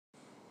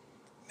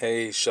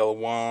Hey,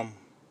 Shalom,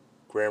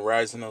 Grand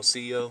Rising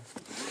OCO.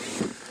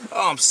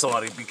 Oh, I'm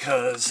sorry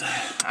because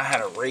I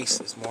had a race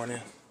this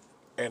morning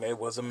and it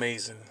was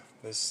amazing.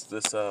 This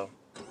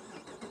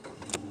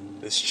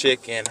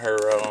chick and her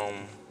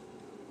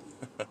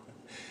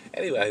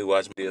anybody who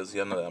watch videos,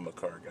 y'all know that I'm a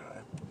car guy.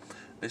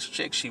 This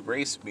chick, she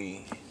raced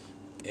me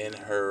in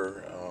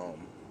her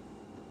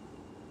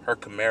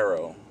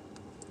Camaro,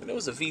 and it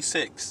was a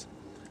V6.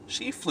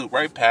 She flew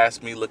right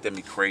past me, looked at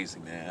me crazy,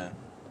 man.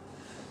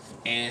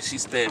 And she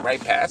sped right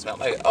past me. I'm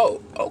like,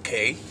 oh,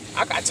 okay,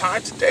 I got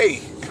time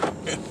today.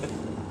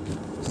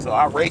 So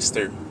I raced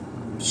her,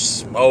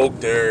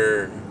 smoked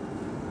her.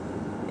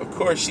 Of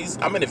course,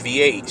 I'm in a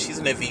V8. She's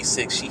in a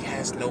V6. She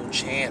has no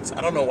chance.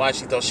 I don't know why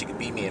she thought she could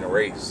beat me in a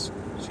race.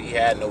 She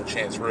had no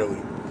chance,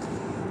 really.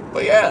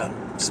 But yeah,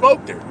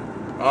 smoked her.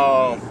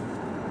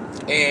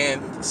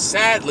 And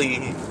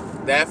sadly,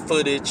 that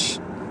footage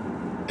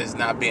is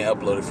not being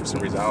uploaded for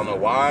some reason. I don't know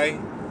why,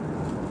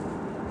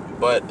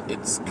 but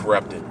it's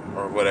corrupted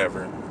or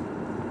whatever.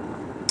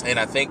 And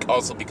I think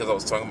also because I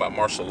was talking about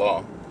martial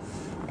law,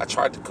 I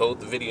tried to code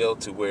the video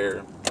to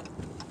where,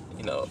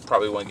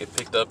 probably won't get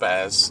picked up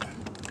as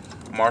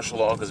martial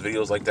law, because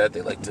videos like that,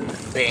 they like to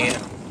ban.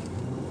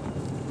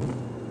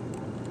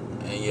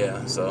 And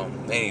yeah, so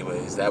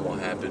anyways, that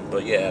won't happen.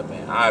 But yeah,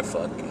 man, I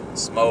fucking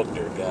smoked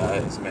her,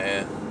 guys,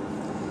 man.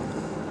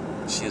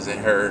 She was in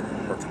her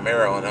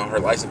Camaro, and on her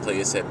license plate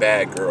it said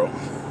 "bad girl."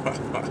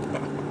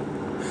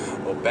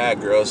 Well, bad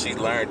girl, she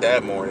learned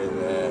that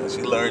morning, man.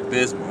 She learned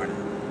this morning.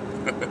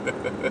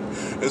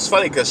 It was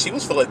funny because she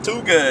was feeling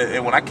too good,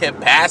 and when I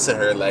kept passing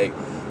her, like,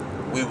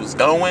 we was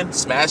going,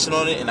 smashing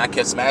on it, and I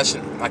kept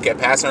smashing. I kept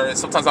passing her, and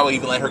sometimes I would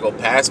even let her go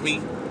past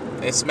me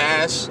and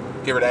smash,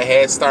 give her that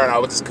head start, and I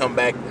would just come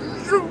back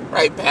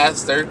right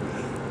past her.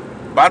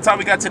 By the time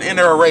we got to the end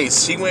of her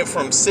race, she went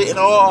from sitting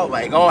all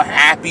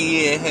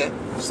happy and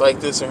just like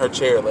this in her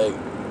chair, like.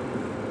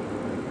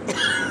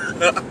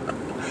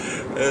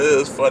 It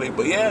was funny,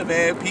 but yeah,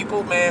 man,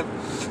 people, man,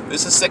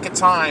 this is the second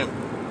time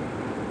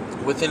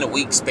within a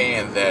week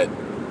span that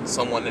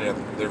someone in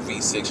their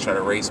V6 try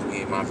to race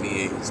me in my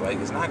V8. It's like,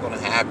 it's not going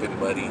to happen,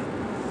 buddy.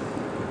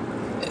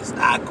 It's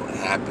not going to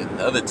happen.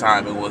 The other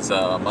time it was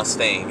a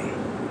Mustang.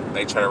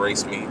 They tried to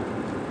race me.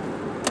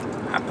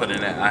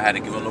 I had to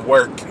give them the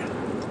work.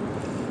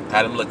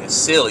 Had them looking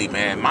silly,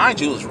 man.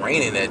 Mind you, it was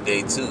raining that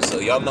day too, so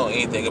y'all know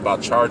anything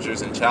about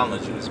Chargers and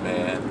Challengers,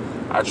 man.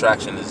 Our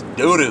traction is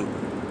doo-doo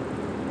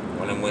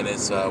when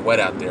it's wet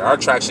out there. Our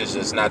traction is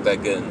just not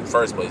that good in the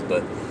first place,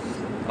 but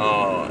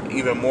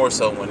even more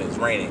so when it's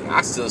raining.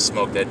 I still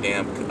smoke that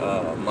damn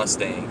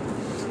Mustang.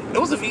 It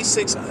was a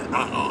V6,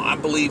 I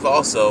believe,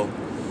 also.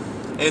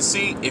 And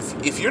see,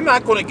 if you're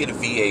not going to get a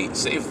V8,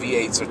 say if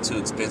V8s are too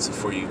expensive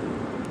for you,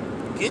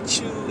 get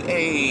you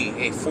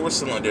a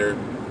 4-cylinder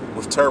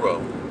with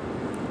turbo.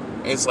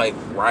 It's like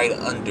right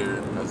under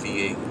a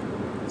V8.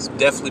 It's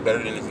definitely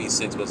better than a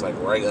V6, but it's like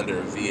right under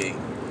a V8.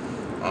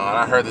 And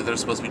I heard that they're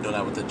supposed to be doing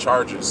that with the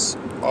Chargers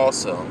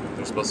also.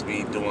 They're supposed to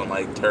be doing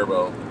like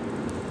turbo.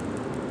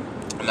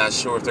 I'm not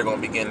sure if they're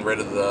going to be getting rid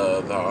of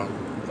the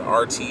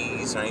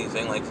RTs or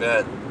anything like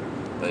that.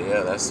 But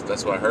yeah,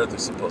 that's what I heard they're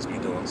supposed to be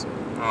doing. So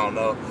I don't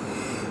know.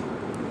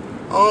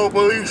 I don't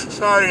believe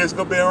society is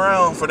going to be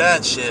around for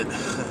that shit.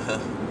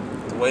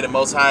 The way the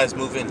Most High is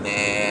moving, nah,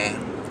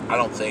 I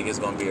don't think it's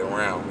going to be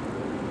around.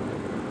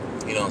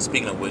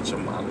 Speaking of which,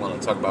 I'm going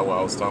to talk about what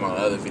I was talking about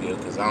in the other video,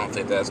 because I don't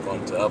think that's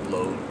going to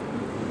upload.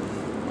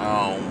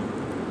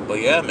 But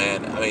yeah,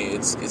 man, I mean,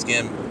 it's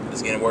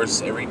getting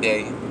worse every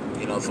day.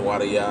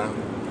 Thawada.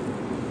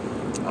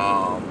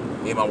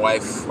 Me and my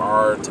wife,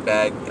 our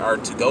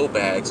to-go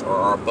bags or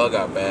our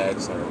bug-out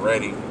bags are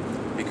ready,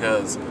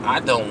 because I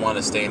don't want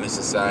to stay in this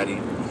society.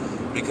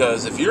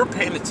 Because if you're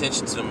paying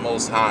attention to the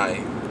Most High,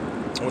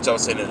 which I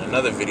was saying in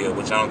another video,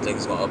 which I don't think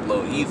is going to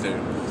upload either,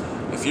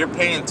 if you're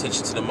paying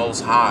attention to the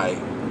Most High,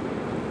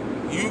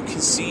 you can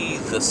see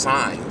the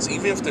signs.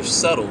 Even if they're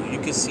subtle, you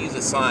can see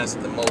the signs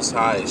that the Most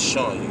High is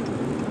showing you.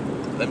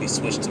 Let me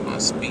switch to my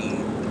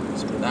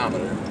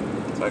speedometer,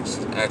 so I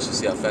can actually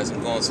see how fast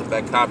I'm going. So if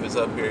that cop is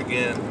up here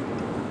again,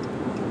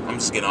 I'm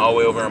just getting all the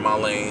way over in my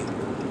lane,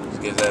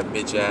 because that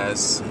bitch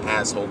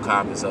asshole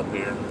cop is up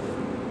here.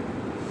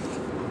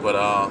 But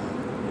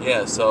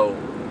yeah, so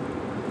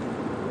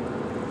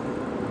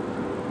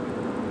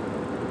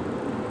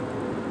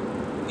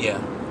yeah.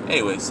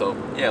 Anyway, so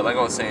yeah, like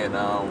I was saying,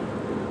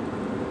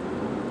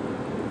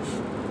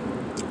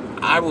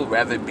 I would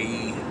rather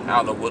be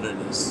out in the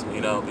wilderness,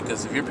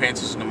 because if you're paying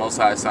attention to the Most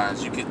High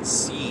signs, you can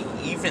see,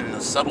 even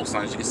the subtle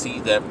signs, you can see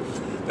that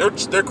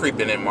they're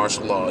creeping in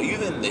martial law.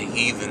 Even the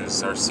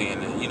heathens are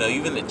seeing it.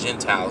 Even the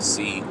Gentiles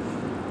see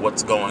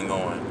what's going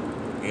on.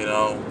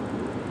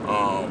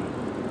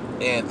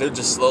 And they're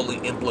just slowly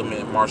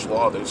implementing martial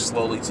law. They're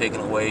slowly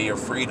taking away your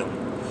freedom.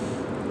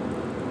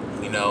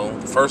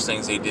 The first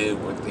things they did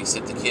was they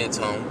sent the kids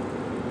home.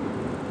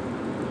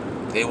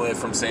 They went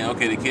from saying,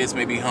 okay, the kids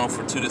may be home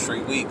for 2 to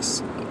 3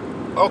 weeks.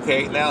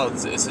 Okay, now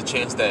it's a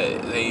chance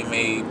that they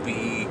may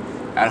be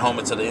at home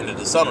until the end of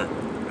the summer,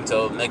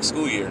 until next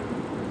school year.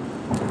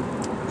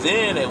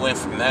 Then it went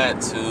from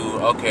that to,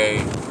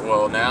 okay,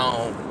 well,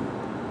 now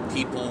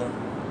people,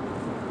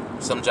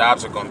 some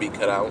jobs are going to be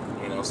cut out.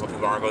 Some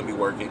people aren't going to be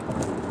working.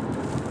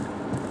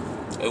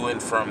 It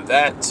went from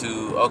that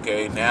to,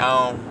 okay,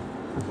 now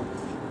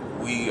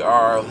we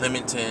are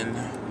limiting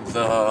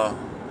the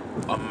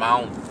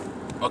amount.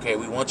 Okay,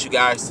 we want you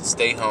guys to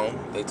stay home.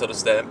 They told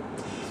us that.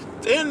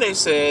 Then they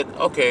said,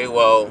 okay,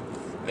 well,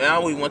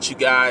 now we want you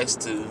guys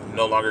to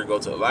no longer go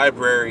to the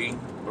library.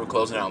 We're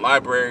closing down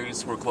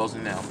libraries. We're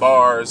closing down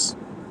bars.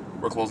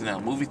 We're closing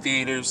down movie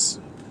theaters.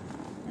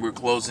 We're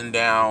closing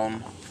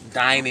down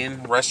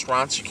dine-in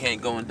restaurants. You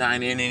can't go and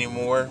dine in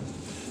anymore.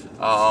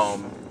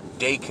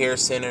 Daycare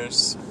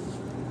centers.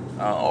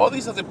 All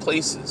these other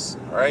places,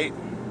 right?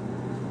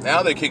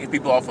 Now they're kicking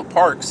people off of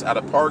parks, out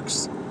of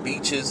parks,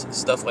 beaches,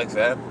 stuff like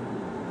that.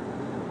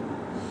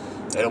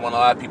 They don't want a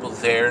lot of people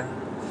there.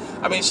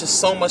 I mean, it's just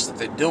so much that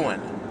they're doing.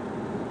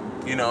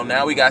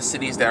 Now we got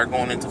cities that are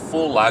going into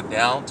full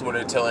lockdown to where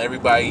they're telling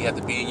everybody you have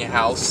to be in your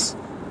house.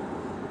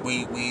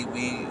 You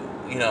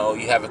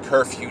have a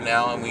curfew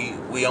now, and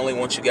we only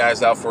want you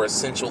guys out for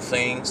essential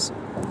things.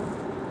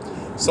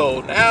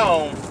 So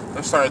now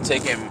they're starting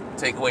to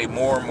take away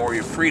more and more of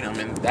your freedom.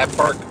 And that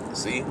park,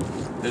 see,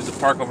 there's a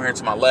park over here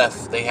to my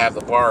left. They have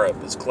the bar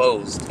up. It's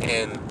closed,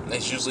 and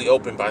it's usually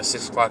open by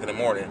 6 o'clock in the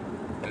morning,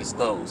 and it's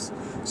closed.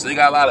 So they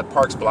got a lot of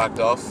parks blocked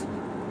off,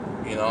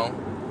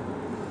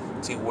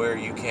 to where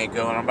you can't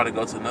go. And I'm about to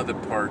go to another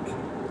park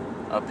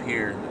up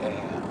here.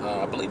 And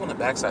I believe on the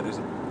backside there's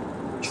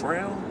a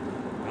trail.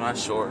 I'm not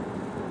sure.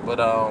 But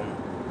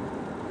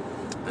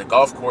the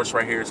golf course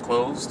right here is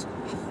closed.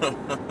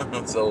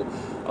 So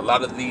a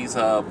lot of these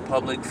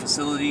public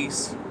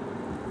facilities,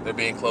 they're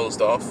being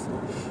closed off.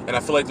 And I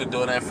feel like they're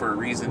doing that for a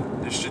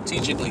reason. They're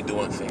strategically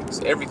doing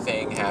things.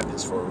 Everything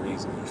happens for a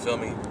reason. You feel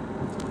me?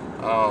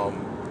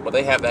 But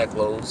they have that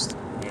closed,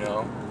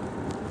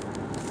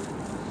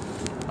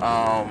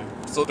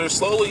 So they're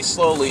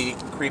slowly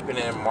creeping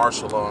in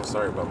martial law. I'm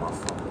sorry about my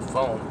phone. The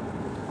phone,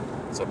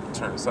 it's up to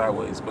turn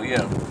sideways. But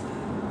yeah,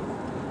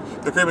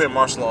 they're creeping in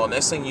martial law.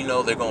 Next thing you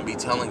know, they're going to be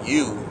telling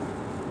you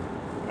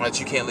that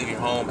you can't leave your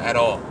home at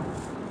all.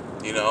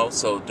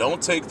 So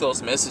don't take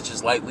those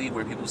messages lightly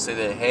where people say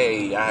that,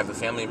 hey, I have a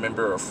family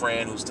member or a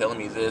friend who's telling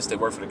me this, they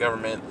work for the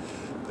government,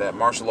 that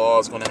martial law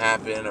is going to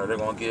happen, or they're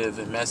going to give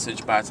a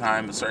message by a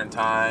certain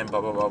time,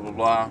 blah, blah, blah, blah,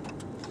 blah.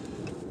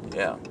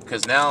 Yeah,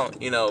 because now,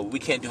 we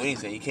can't do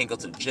anything. You can't go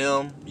to the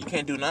gym. You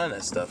can't do none of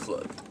that stuff.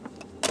 Look,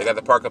 they got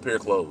the park up here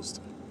closed.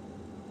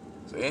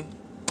 See?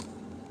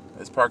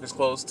 This park is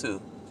closed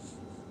too.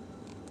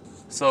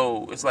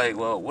 So it's like,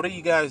 well, what are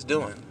you guys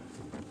doing?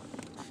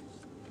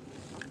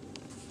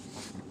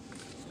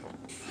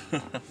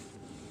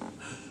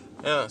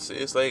 Yeah, see,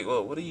 it's like,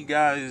 well, what are you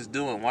guys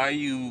doing? Why are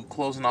you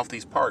closing off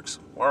these parks?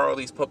 Why are all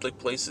these public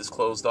places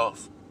closed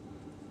off?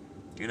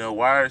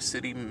 Why are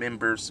city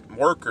members,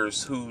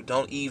 workers who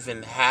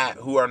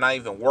who are not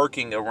even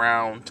working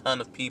around a ton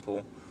of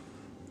people,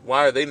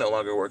 why are they no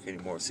longer working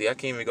anymore? See, I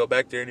can't even go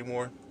back there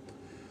anymore.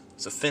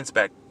 There's a fence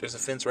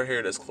right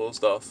here that's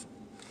closed off.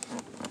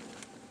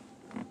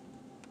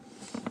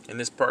 And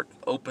this park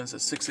opens at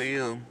 6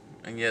 a.m.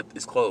 and yet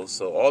it's closed.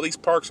 So all these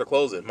parks are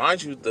closing.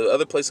 Mind you, the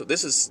other place,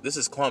 this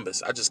is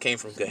Columbus. I just came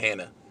from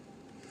Gahanna.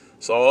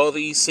 So all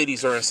these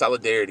cities are in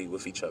solidarity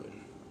with each other.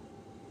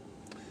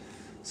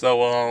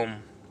 So,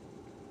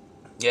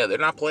 yeah, they're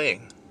not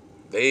playing.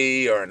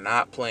 They are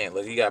not playing.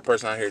 Look, you got a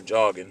person out here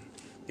jogging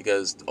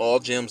because all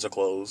gyms are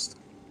closed.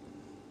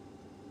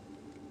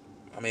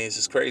 I mean, it's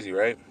just crazy,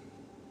 right?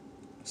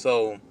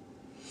 So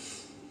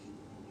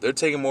they're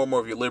taking more and more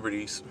of your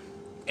liberties,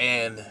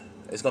 and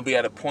it's going to be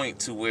at a point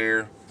to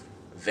where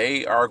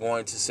they are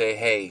going to say,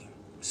 hey,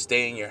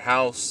 stay in your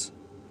house.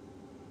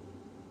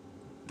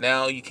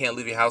 Now you can't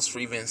leave your house for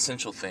even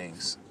essential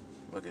things.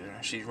 Look at her.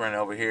 She's running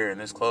over here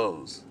and it's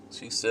closed.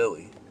 She's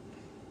silly.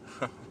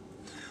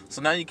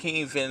 So now you can't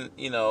even,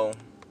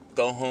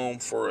 go home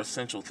for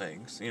essential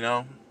things,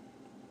 I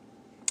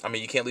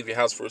mean, you can't leave your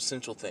house for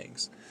essential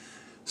things.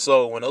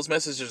 So when those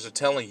messages are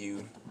telling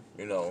you,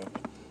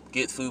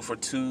 get food for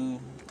two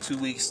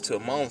weeks to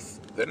a month,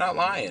 they're not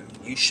lying.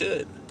 You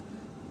should.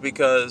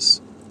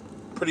 Because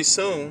pretty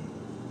soon,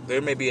 there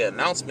may be an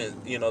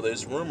announcement.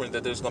 There's rumor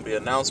that there's going to be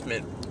an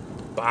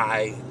announcement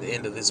by the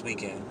end of this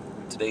weekend.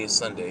 Today is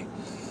Sunday.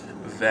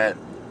 That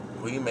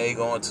we may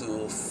go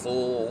into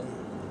full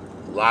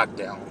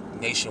lockdown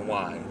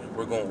nationwide.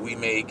 We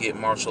may get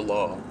martial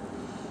law.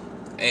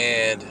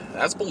 And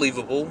that's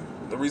believable.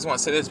 The reason why I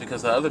say this is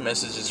because the other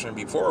messages from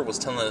before was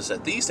telling us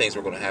that these things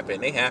were going to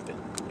happen. They happen,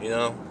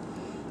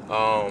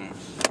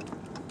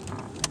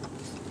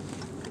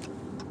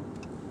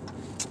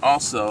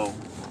 Also,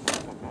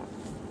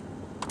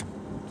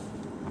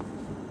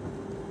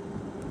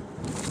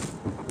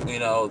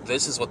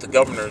 this is what the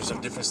governors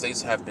of different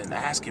states have been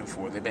asking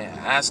for. They've been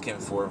asking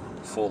for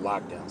full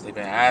lockdowns. They've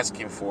been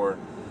asking for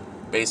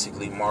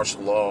basically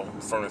martial law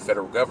from the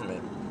federal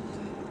government.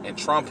 And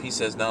Trump, he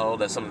says, no,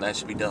 that's something that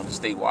should be done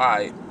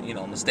statewide,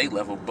 on the state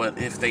level. But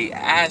if they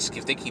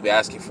keep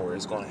asking for it,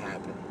 it's going to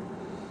happen.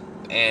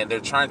 And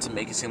they're trying to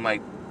make it seem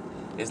like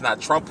it's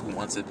not Trump who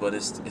wants it, but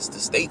it's the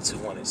states who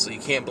want it. So you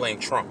can't blame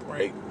Trump,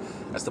 right?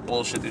 That's the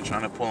bullshit they're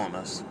trying to pull on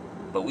us.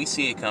 But we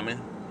see it coming.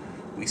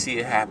 We see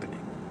it happening,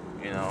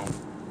 you know.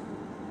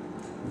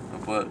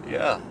 But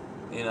yeah,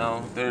 you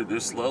know, they're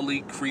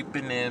slowly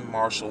creeping in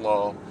martial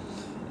law,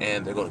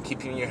 and they're going to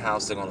keep you in your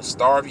house. They're going to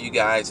starve you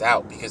guys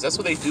out, because that's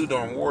what they do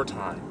during war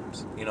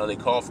times. You know, they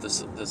call off the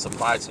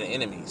supply to the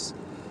enemies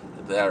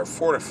that are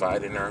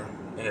fortified in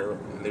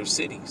their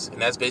cities,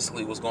 and that's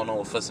basically what's going on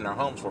with us in our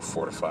homes. We're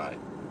fortified,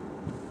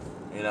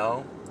 you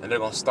know, and they're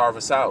going to starve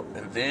us out,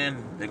 and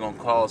then they're going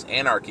to cause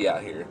anarchy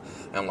out here.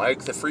 And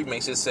like the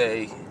Freemasons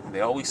say,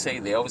 they always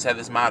have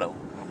this motto: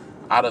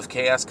 out of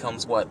chaos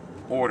comes what?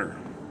 Order.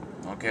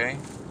 Okay?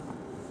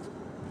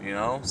 You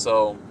know,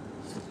 so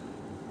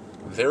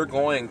they're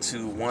going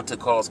to want to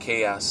cause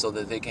chaos so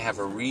that they can have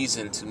a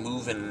reason to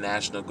move in the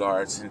National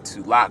Guards and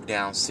to lock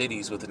down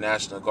cities with the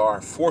National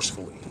Guard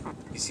forcefully.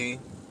 You see?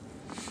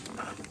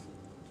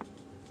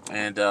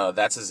 And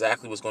that's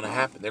exactly what's going to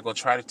happen. They're going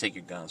to try to take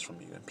your guns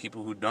from you. And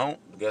people who don't,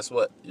 guess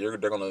what? They're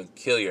going to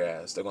kill your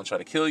ass. They're going to try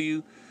to kill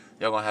you.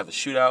 They're going to have a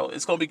shootout.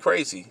 It's going to be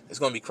crazy. It's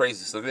going to be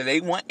crazy. So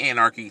they want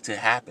anarchy to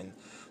happen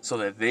so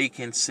that they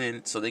can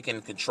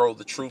control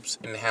the troops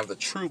and have the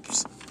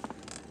troops,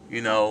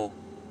 you know,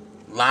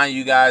 line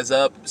you guys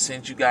up,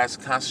 send you guys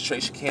to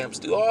concentration camps,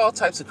 do all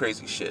types of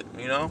crazy shit,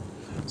 you know?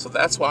 So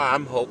that's why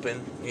I'm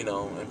hoping, you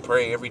know, and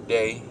pray every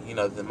day, you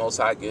know, the Most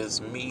High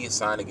gives me a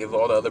sign to give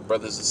all the other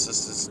brothers and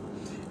sisters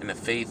in the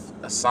faith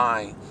a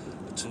sign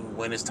to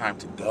when it's time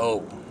to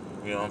go.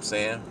 You know what I'm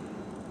saying?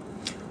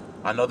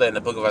 I know that in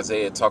the book of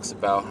Isaiah it talks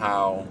about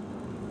how,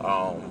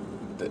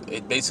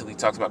 it basically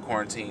talks about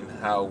quarantine,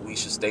 how we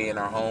should stay in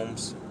our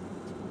homes.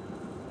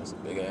 That's a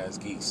big ass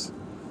geese.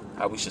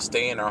 How we should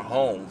stay in our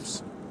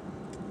homes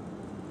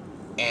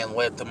and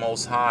let the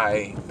Most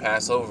High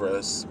pass over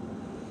us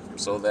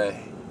so that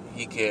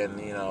he can,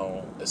 you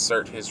know,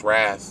 assert his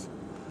wrath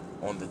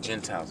on the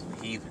Gentiles and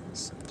the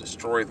heathens,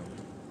 destroy them.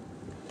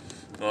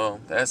 Well,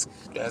 that's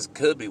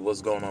could be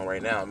what's going on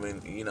right now. I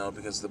mean, you know,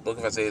 because the book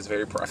of Isaiah is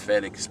very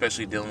prophetic,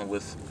 especially dealing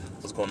with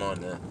what's going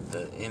on in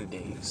the end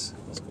days,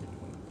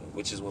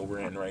 which is what we're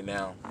in right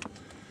now.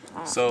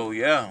 So,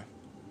 yeah,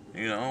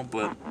 you know,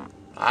 but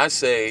I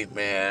say,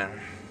 man,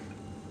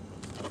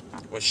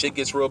 when shit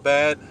gets real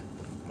bad,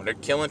 when they're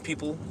killing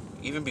people,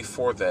 even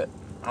before that,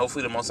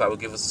 hopefully the Most High will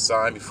give us a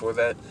sign before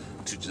that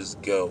to just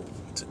go,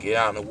 to get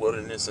out in the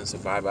wilderness and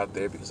survive out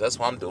there, because that's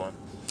what I'm doing.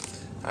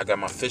 I got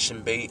my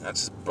fishing bait. I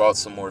just brought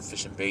some more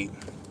fishing bait,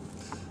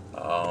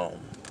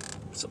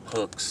 some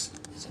hooks,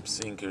 some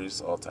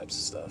sinkers, all types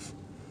of stuff,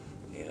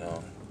 you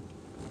know.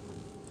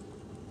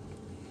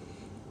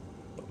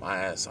 But my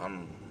ass,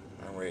 I'm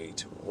ready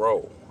to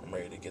roll. I'm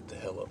ready to get the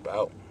hell up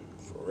out,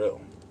 for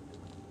real.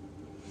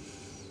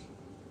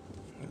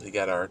 We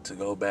got our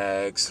to-go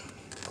bags,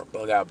 our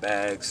bug-out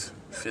bags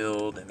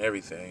filled and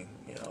everything,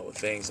 you know, with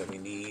things that we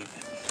need.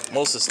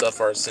 Most of the stuff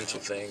are essential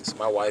things.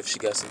 My wife, she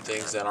got some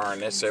things that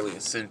aren't necessarily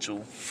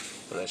essential,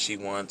 but that she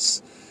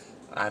wants.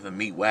 I have a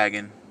meat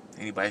wagon.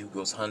 Anybody who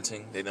goes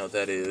hunting, they know what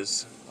that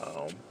is.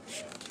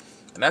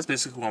 And that's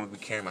basically what I'm going to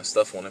be carrying my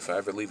stuff on if I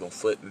ever leave on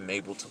foot and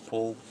able to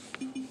pull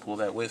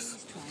that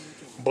with.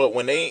 But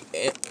when they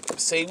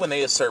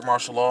assert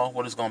martial law,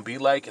 what it's going to be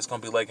like, it's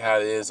going to be like how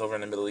it is over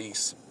in the Middle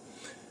East.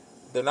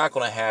 They're not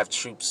going to have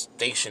troops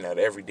stationed at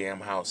every damn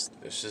house.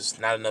 There's just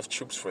not enough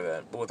troops for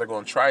that. But what they're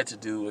going to try to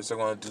do is they're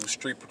going to do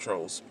street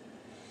patrols.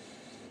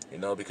 You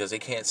know, because they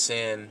can't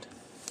send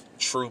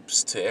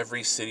troops to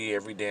every city,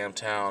 every damn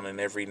town, and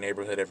every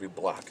neighborhood, every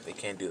block. They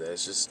can't do that.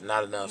 It's just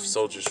not enough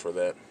soldiers for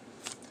that.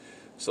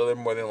 So they're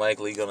more than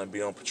likely going to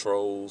be on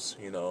patrols,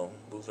 you know,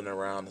 moving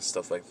around and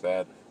stuff like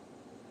that.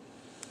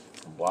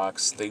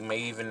 Blocks. They may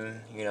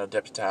even, you know,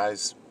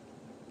 deputize,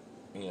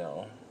 you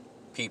know,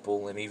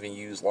 people and even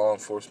use law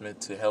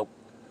enforcement to help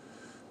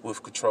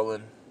with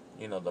controlling,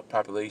 you know, the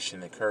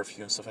population and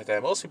curfew and stuff like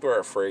that. Most people are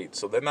afraid,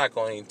 so they're not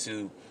going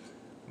to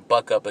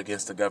buck up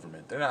against the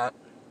government. They're not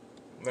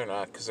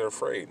because they're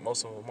afraid.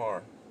 Most of them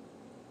are.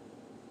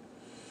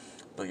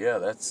 But yeah,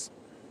 that's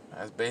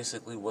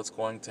basically what's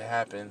going to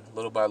happen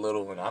little by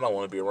little, and I don't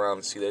want to be around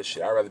to see that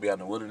shit. I'd rather be out in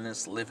the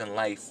wilderness, living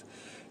life,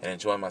 and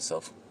enjoying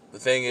myself. The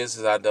thing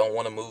is I don't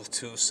want to move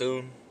too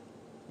soon.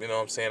 You know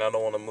what I'm saying? I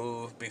don't want to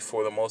move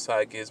before the Most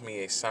High gives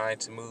me a sign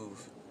to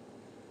move.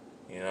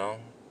 You know?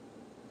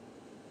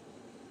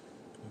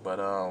 But,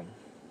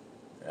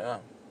 yeah.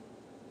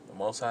 The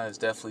Most High is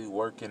definitely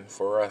working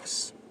for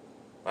us.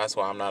 That's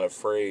why I'm not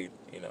afraid.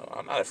 You know,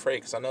 I'm not afraid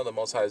because I know the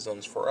Most High is doing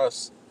this for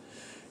us.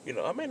 You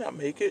know, I may not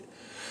make it.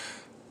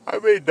 I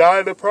may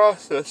die in the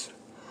process.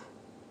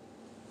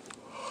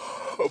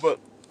 But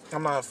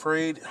I'm not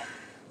afraid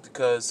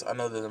because I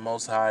know that the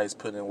Most High is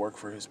putting in work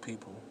for his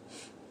people.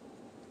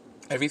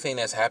 Everything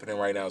that's happening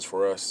right now is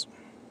for us.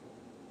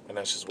 And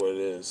that's just what it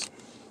is.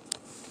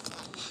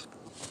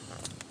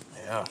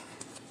 Yeah.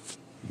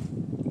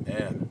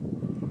 Man.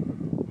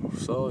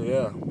 So,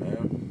 yeah,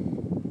 man.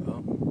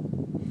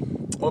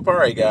 Well,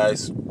 alright,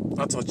 guys.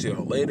 I'll talk to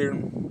y'all later.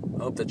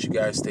 I hope that you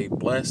guys stay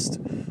blessed.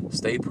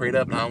 stay prayed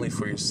up not only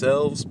for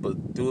yourselves,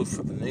 but do it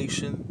for the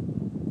nation.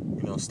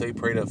 Stay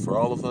prayed up for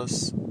all of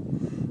us.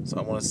 So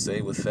I want to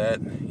say with that,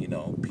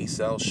 peace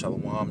out,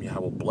 shalom,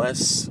 Yahweh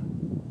bless.